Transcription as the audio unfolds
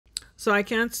So I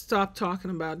can't stop talking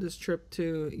about this trip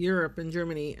to Europe and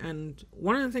Germany. And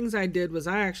one of the things I did was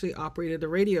I actually operated the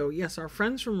radio. Yes, our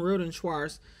friends from Road and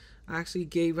Schwarz actually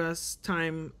gave us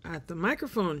time at the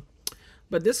microphone.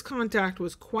 But this contact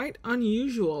was quite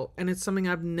unusual, and it's something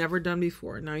I've never done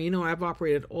before. Now, you know, I've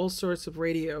operated all sorts of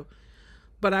radio,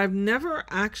 but I've never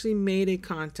actually made a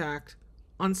contact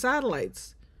on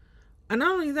satellites. And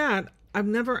not only that, I've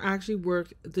never actually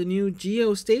worked the new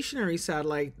geostationary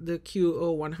satellite, the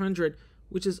QO-100,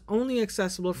 which is only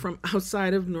accessible from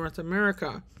outside of North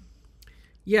America.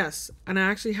 Yes, and I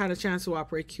actually had a chance to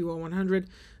operate QO-100,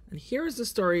 and here is the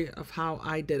story of how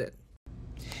I did it.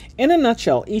 In a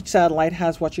nutshell, each satellite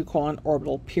has what you call an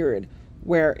orbital period,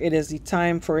 where it is the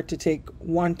time for it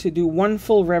to do one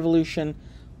full revolution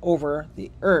over the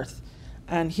Earth.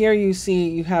 And here you see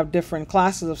you have different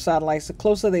classes of satellites. The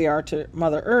closer they are to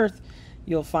Mother Earth,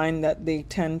 you'll find that they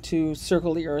tend to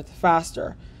circle the Earth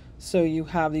faster. So you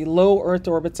have the low Earth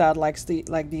orbit satellites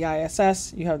like the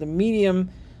ISS, you have the medium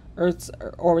Earth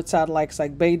orbit satellites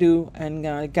like Beidou and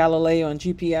Galileo and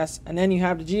GPS, and then you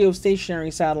have the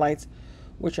geostationary satellites,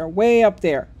 which are way up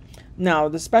there. Now,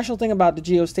 the special thing about the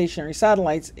geostationary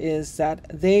satellites is that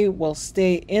they will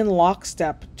stay in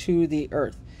lockstep to the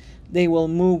Earth. They will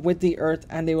move with the Earth,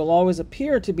 and they will always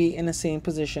appear to be in the same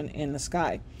position in the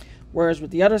sky. Whereas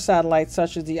with the other satellites,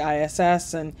 such as the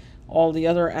ISS and all the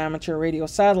other amateur radio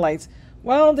satellites,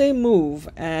 well, they move,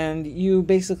 and you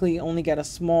basically only get a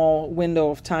small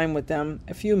window of time with them,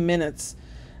 a few minutes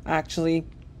actually,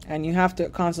 and you have to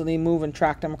constantly move and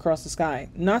track them across the sky.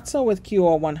 Not so with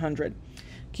QO-100.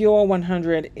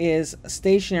 QO-100 is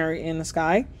stationary in the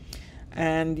sky,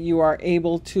 and you are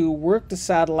able to work the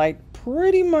satellite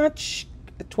pretty much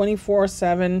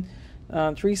 24/7,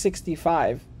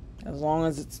 365. As long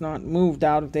as it's not moved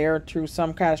out of there through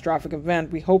some catastrophic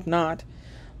event. We hope not.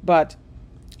 But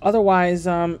otherwise,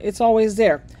 it's always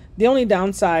there. The only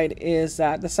downside is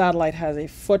that the satellite has a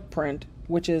footprint,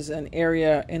 which is an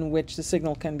area in which the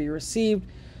signal can be received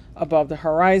above the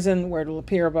horizon, where it will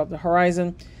appear above the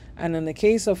horizon. And in the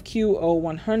case of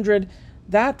QO-100,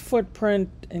 that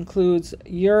footprint includes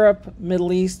Europe,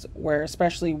 Middle East,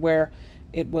 especially where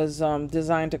it was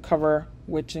designed to cover,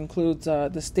 which includes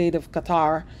the state of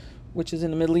Qatar, which is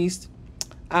in the Middle East,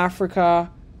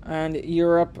 Africa and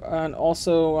Europe, and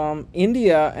also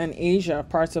India and Asia,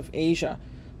 parts of Asia.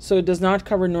 So it does not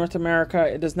cover North America.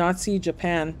 It does not see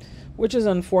Japan, which is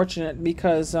unfortunate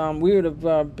because we would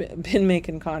have been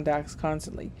making contacts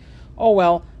constantly. Oh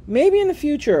well, maybe in the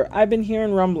future. I've been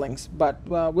hearing rumblings, but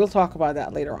we'll talk about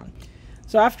that later on.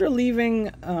 So after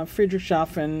leaving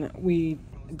Friedrichshafen, we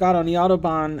got on the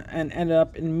Autobahn and ended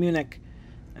up in Munich.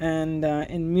 And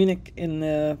in Munich, in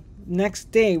the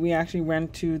next day, we actually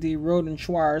went to the Road and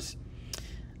Schwarz,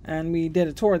 and we did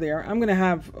a tour there. I'm going to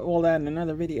have all that in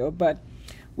another video, but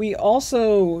we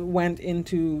also went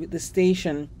into the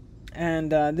station,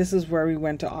 and this is where we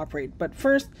went to operate. But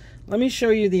first, let me show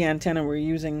you the antenna we're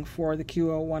using for the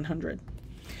QO-100.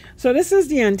 So this is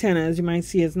the antenna. As you might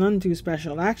see, it's none too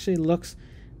special. It actually looks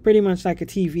pretty much like a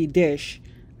TV dish.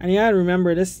 And you gotta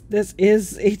remember, this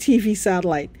is a TV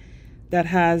satellite that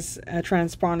has a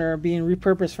transponder being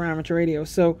repurposed for amateur radio.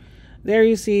 So there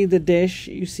you see the dish,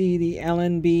 you see the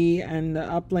LNB and the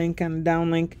uplink and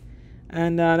downlink,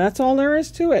 and that's all there is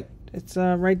to it. It's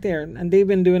right there, and they've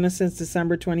been doing this since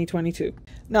December 2022.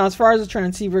 Now, as far as the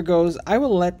transceiver goes, I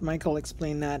will let Michael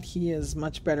explain that. He is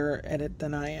much better at it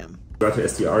than I am. To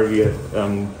SDR, we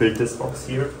have built this box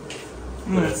here.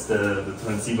 That's the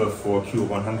transceiver for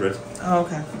QO-100. Oh,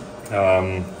 okay.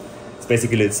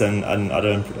 It's an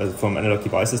other from Analog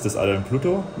Devices, this other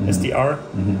Pluto SDR.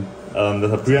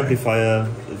 There's a preamplifier.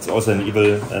 It's also an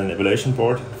evaluation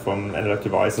board from Analog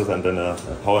Devices, and then a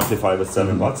power amplifier with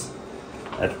 7 watts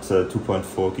at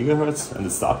 2.4 gigahertz, and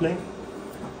it's the uplink.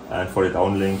 And for the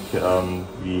downlink,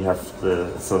 we have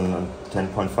it's on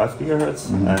 10.5 gigahertz,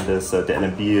 and the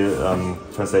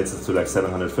LNB translates it to like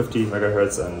 750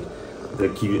 megahertz, and the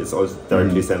key is also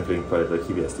directly sampling by the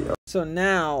Kiwi SDR. So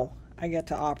now I get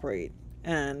to operate,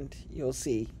 and you'll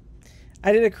see.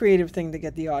 I did a creative thing to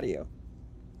get the audio.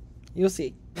 You'll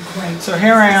see. So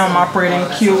here I am operating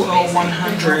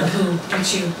QO-100,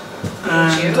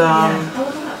 and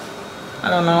I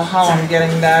don't know how I'm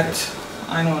getting that.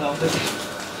 I know what I'll do.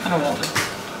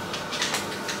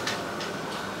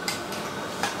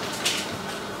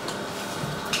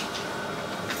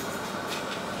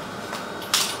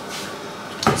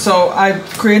 So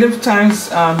creative times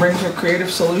brings with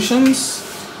creative solutions.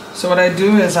 So what I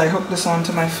do is I hook this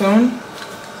onto my phone,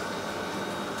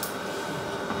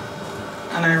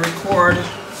 and I record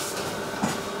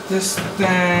this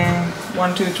thing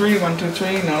 1 2 3 1 2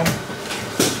 3. No,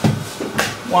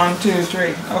 1, 2,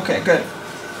 3. Okay, good.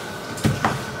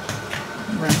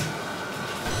 Right.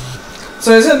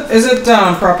 So is it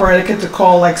proper etiquette to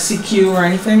call like CQ or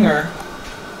anything, or?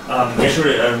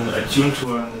 Actually, tuned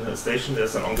to a station,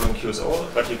 there's an ongoing QSO,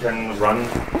 but you can run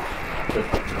the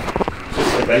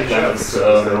backline is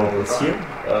here.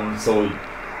 So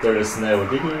there is now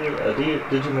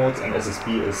digi modes, and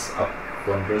SSB is up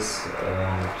from this.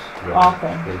 And yeah,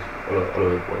 okay.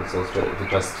 So you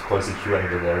just call CQ and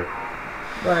you're there.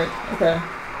 Right. Okay.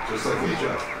 Just like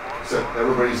VHF. Except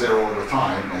everybody's there all the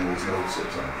time, and there's no sit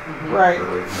time. Right.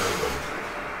 Everybody can everybody.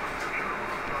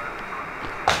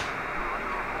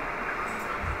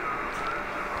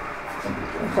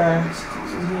 Okay.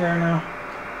 See here now.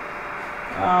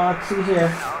 Let's see here.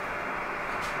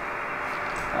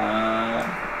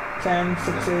 10, 6,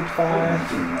 8,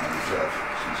 5. She's going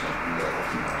to do that.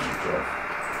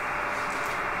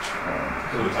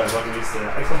 So I want to use the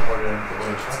icon or the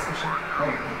transmission?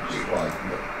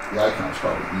 The icon's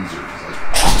probably easier because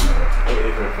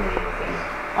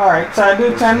Alright, so I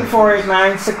do 10, 4, 8,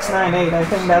 9, 6, 9, 8. I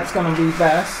think that's going to be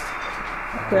best.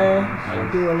 Okay,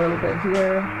 I'll do a little bit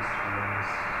here.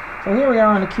 So here we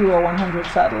are on the QO-100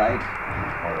 satellite.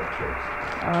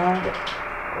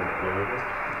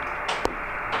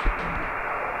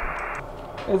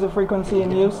 Is the frequency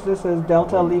in use? This is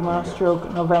Delta Lima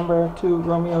stroke November 2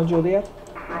 Romeo Juliet.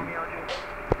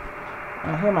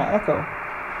 I hear my echo.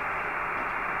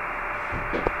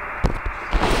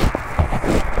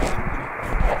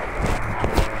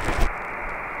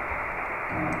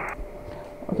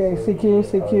 Okay,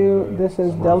 CQ, this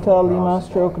is Delta Lima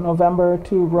stroke November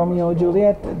 2 Romeo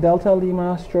Juliet. Delta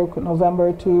Lima stroke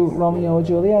November 2 Romeo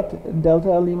Juliet.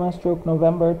 Delta Lima stroke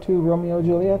November 2 Romeo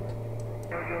Juliet.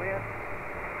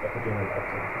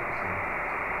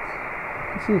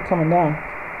 I see it coming down.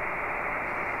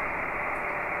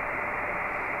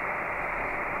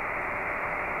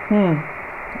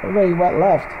 Everybody went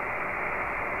left.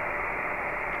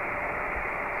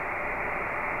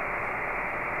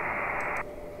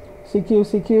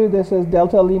 CQ, this is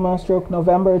Delta Lima stroke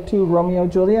November 2 Romeo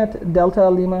Juliet. Delta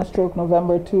Lima stroke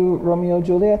November 2 Romeo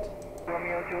Juliet.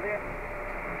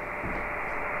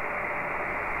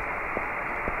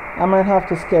 I might have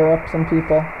to scare up some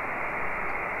people.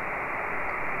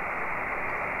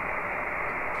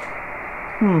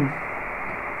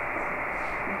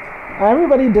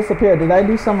 Everybody disappeared. Did I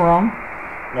do something wrong?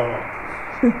 No.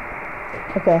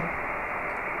 Okay.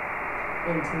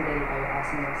 Intimidated by your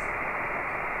awesomeness.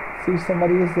 See if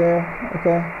somebody is there.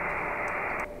 Okay.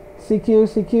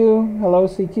 CQ, hello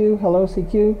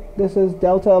CQ. This is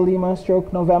Delta Lima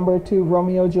stroke November 2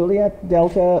 Romeo Juliet.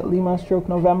 Delta Lima stroke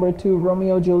November 2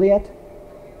 Romeo Juliet.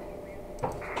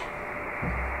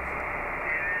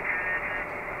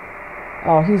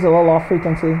 Oh, he's a little off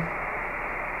frequency.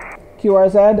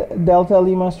 QRZ, Delta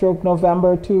Lima stroke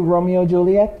November 2 Romeo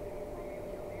Juliet.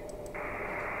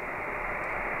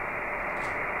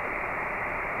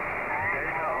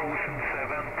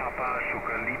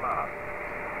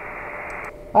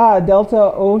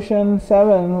 Delta Ocean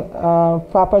 7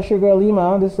 Papa Sugar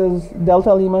Lima. This is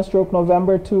Delta Lima stroke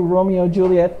November 2 Romeo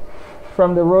Juliet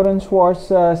from the Roden Schwartz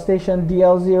station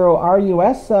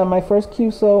DL0RUS. My first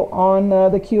QSO on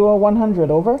the QO-100.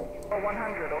 Over.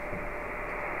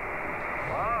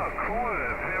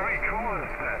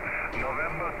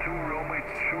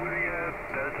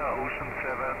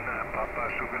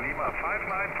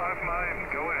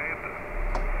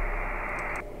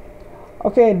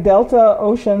 Okay, Delta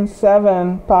Ocean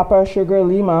 7 Papa Sugar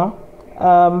Lima.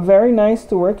 Very nice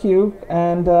to work you,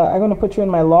 and I'm going to put you in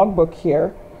my logbook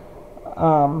here.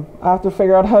 I have to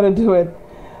figure out how to do it.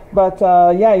 But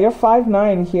yeah, you're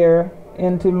 5'9" here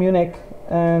into Munich,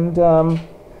 and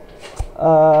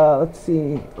let's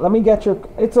see. Let me get your...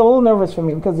 It's a little nervous for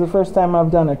me because it's the first time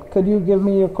I've done it. Could you give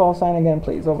me your call sign again,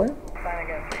 please? Over.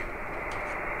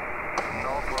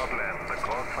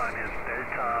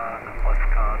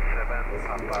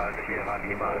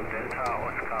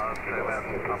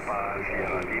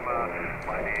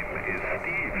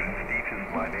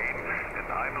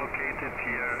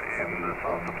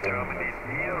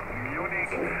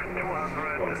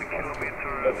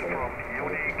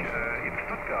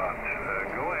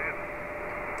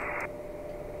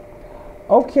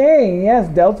 Okay, yes,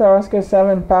 Delta Oscar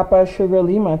 7 Papa Sugar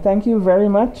Lima. Thank you very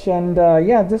much. And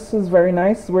yeah, this is very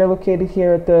nice. We're located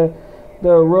here at the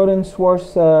Roden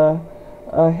Schwartz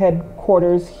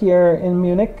headquarters here in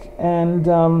Munich. And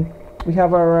we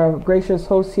have our gracious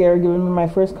host here giving me my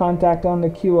first contact on the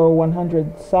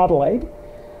QO-100 satellite.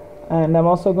 And I'm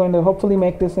also going to hopefully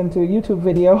make this into a YouTube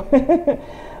video.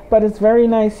 but it's very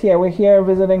nice here. We're here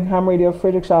visiting Ham Radio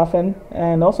Friedrichshafen,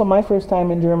 and also my first time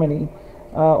in Germany.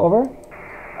 Over?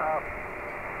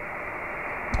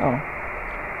 Oh.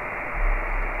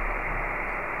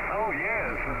 Oh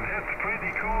yes, that's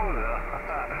pretty cool.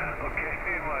 Okay,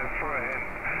 my friend.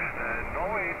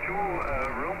 Norway 2,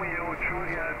 Romeo,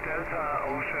 Julia, Delta,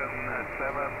 Ocean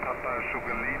 7, Papa,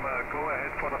 Sugar, Lima. Go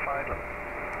ahead for the final.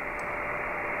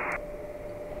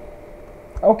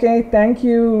 Okay, thank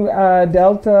you,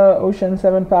 Delta, Ocean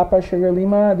 7, Papa, Sugar,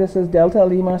 Lima. This is Delta,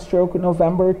 Lima, stroke,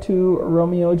 November 2,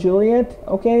 Romeo, Juliet.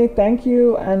 Okay, thank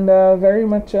you, and very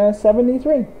much 73.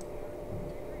 Thank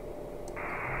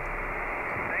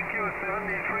you,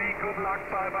 73. Good luck.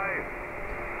 Bye-bye.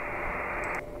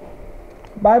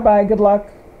 Bye-bye, good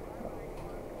luck.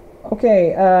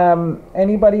 Okay,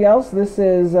 anybody else? This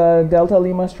is Delta,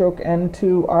 Lima, stroke,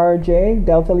 N2, RJ.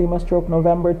 Delta, Lima, stroke,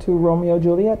 November 2, Romeo,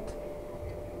 Juliet.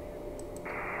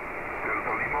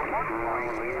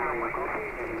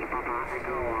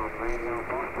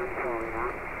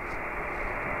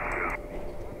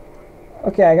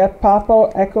 Okay, I got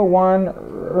Papa Echo 1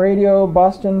 Radio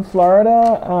Boston,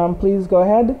 Florida. Please go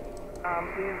ahead. Yeah,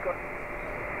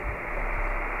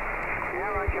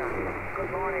 Roger. Good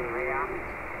morning, Leah.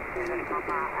 This is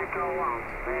Papa Echo 1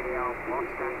 Radio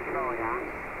Boston, Florida.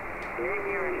 Name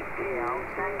here is Theo,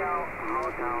 Tango,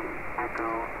 Hotel, Echo,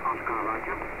 Oscar,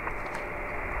 Roger.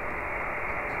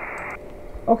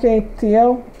 Okay,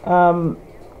 Theo.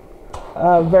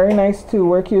 Very nice to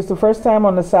work you. It's the first time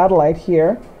on the satellite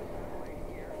here.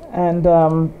 And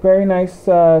very nice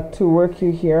to work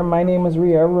you here. My name is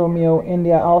Ria, Romeo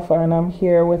India Alpha, and I'm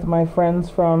here with my friends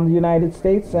from the United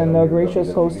States and a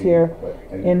gracious host here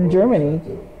in Germany.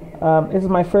 This is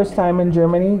my first time in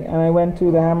Germany, and I went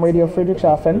to the Ham Radio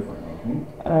Friedrichshafen,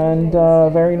 and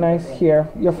very nice here.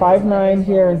 You're 5'9"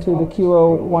 here into the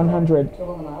QO-100.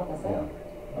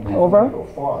 Over? You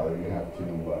have to,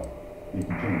 you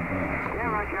can change plans.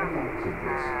 Yeah, Roger. I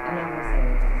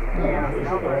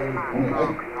barely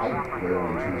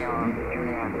transfer either.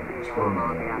 I'm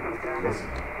experimenting.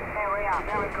 Listen. Hey, Leah,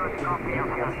 very good copy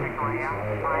of your signal here,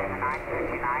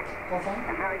 5939.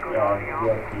 A very good audio,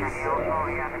 and you also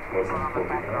hear the people on the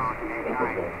background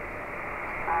inside.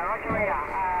 Roger, Leah,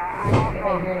 I'm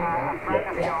also a friend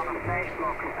of yours on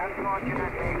Facebook.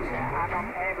 Unfortunately, I'm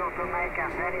not able to make a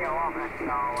video of it,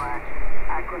 so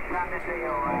I could send it to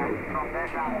you from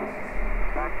this end.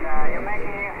 But you're making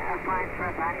a fine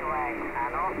trip anyway,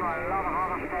 and also a lot of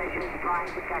other stations trying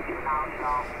to catch you now, so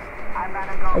I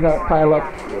better go. I got a pile up.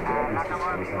 Let them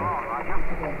work you all, Roger.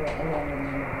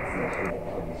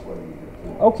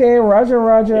 Okay,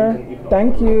 Roger.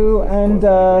 Thank you. And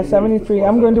 73,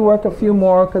 I'm going to work a few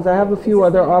more because I have a few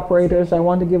other operators I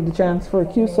want to give the chance for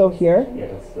QSO here.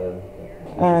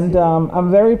 And I'm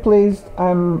very pleased.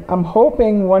 I'm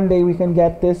hoping one day we can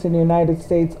get this in the United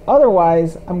States.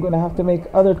 Otherwise, I'm going to have to make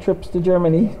other trips to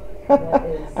Germany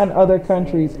and other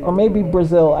countries, or maybe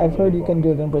Brazil. I've heard you can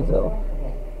do it in Brazil.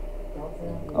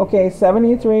 Okay,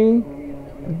 73,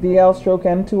 DL stroke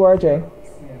N2RJ.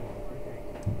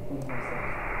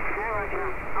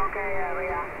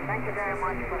 Thank you very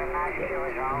much for the nice show,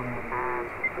 and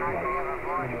nice to hear a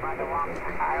voice by the one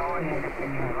I always see the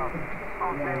picture of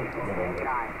on Facebook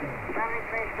inside.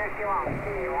 7351,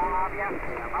 see you all out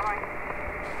yesterday. Bye-bye.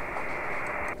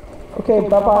 Okay,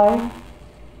 bye-bye.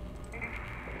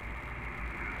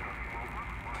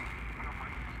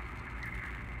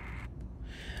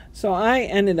 So I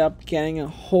ended up getting a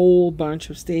whole bunch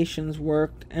of stations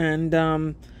worked, and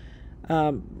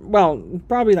well,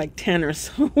 probably like 10 or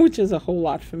so, which is a whole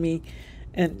lot for me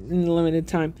in limited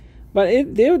time.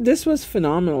 But this was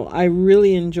phenomenal. I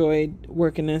really enjoyed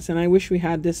working this, and I wish we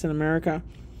had this in America.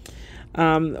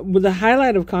 With the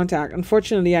highlight of contact,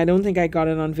 unfortunately, I don't think I got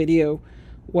it on video,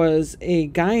 was a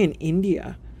guy in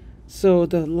India. So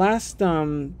the last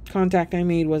contact I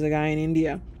made was a guy in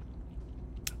India.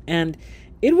 And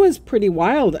it was pretty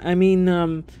wild. I mean,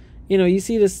 you know, you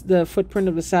see the footprint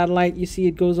of the satellite. You see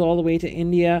it goes all the way to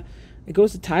India. It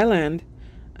goes to Thailand.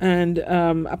 And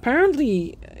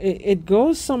apparently it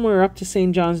goes somewhere up to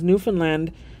St. John's,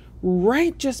 Newfoundland,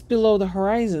 right just below the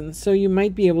horizon. So you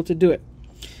might be able to do it.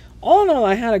 All in all,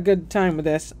 I had a good time with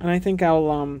this. And I think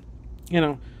I'll, you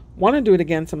know, want to do it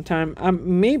again sometime.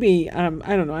 Maybe, I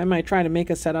don't know, I might try to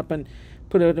make a setup and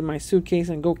put it in my suitcase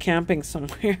and go camping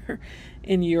somewhere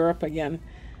in Europe again.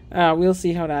 We'll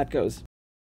see how that goes.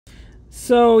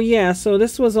 So yeah, so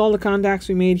this was all the contacts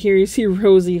we made here. You see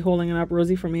Rosie holding it up,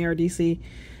 Rosie from ARDC.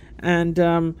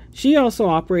 And she also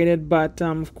operated, but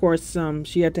of course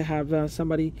she had to have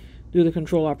somebody do the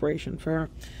control operation for her.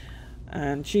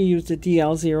 And she used the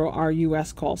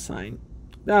DL0RUS call sign.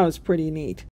 That was pretty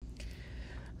neat.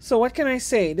 So what can I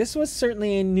say? This was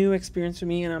certainly a new experience for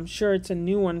me, and I'm sure it's a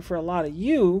new one for a lot of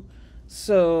you.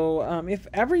 So if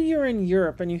ever you're in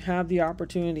Europe and you have the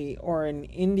opportunity, or in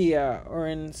India, or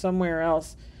in somewhere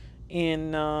else,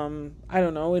 in I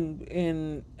don't know,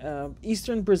 in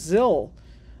eastern Brazil,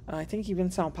 I think even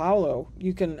Sao Paulo,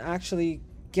 you can actually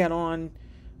get on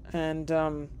and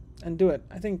do it.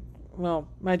 I think, well,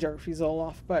 my geography's a little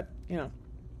off, but you know,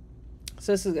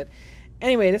 so this is good.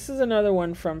 Anyway, this is another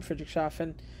one from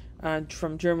Friedrichshafen,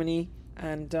 from Germany,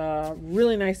 and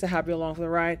really nice to have you along for the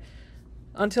ride.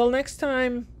 Until next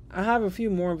time, I have a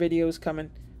few more videos coming.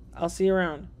 I'll see you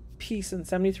around. Peace in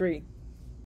 73.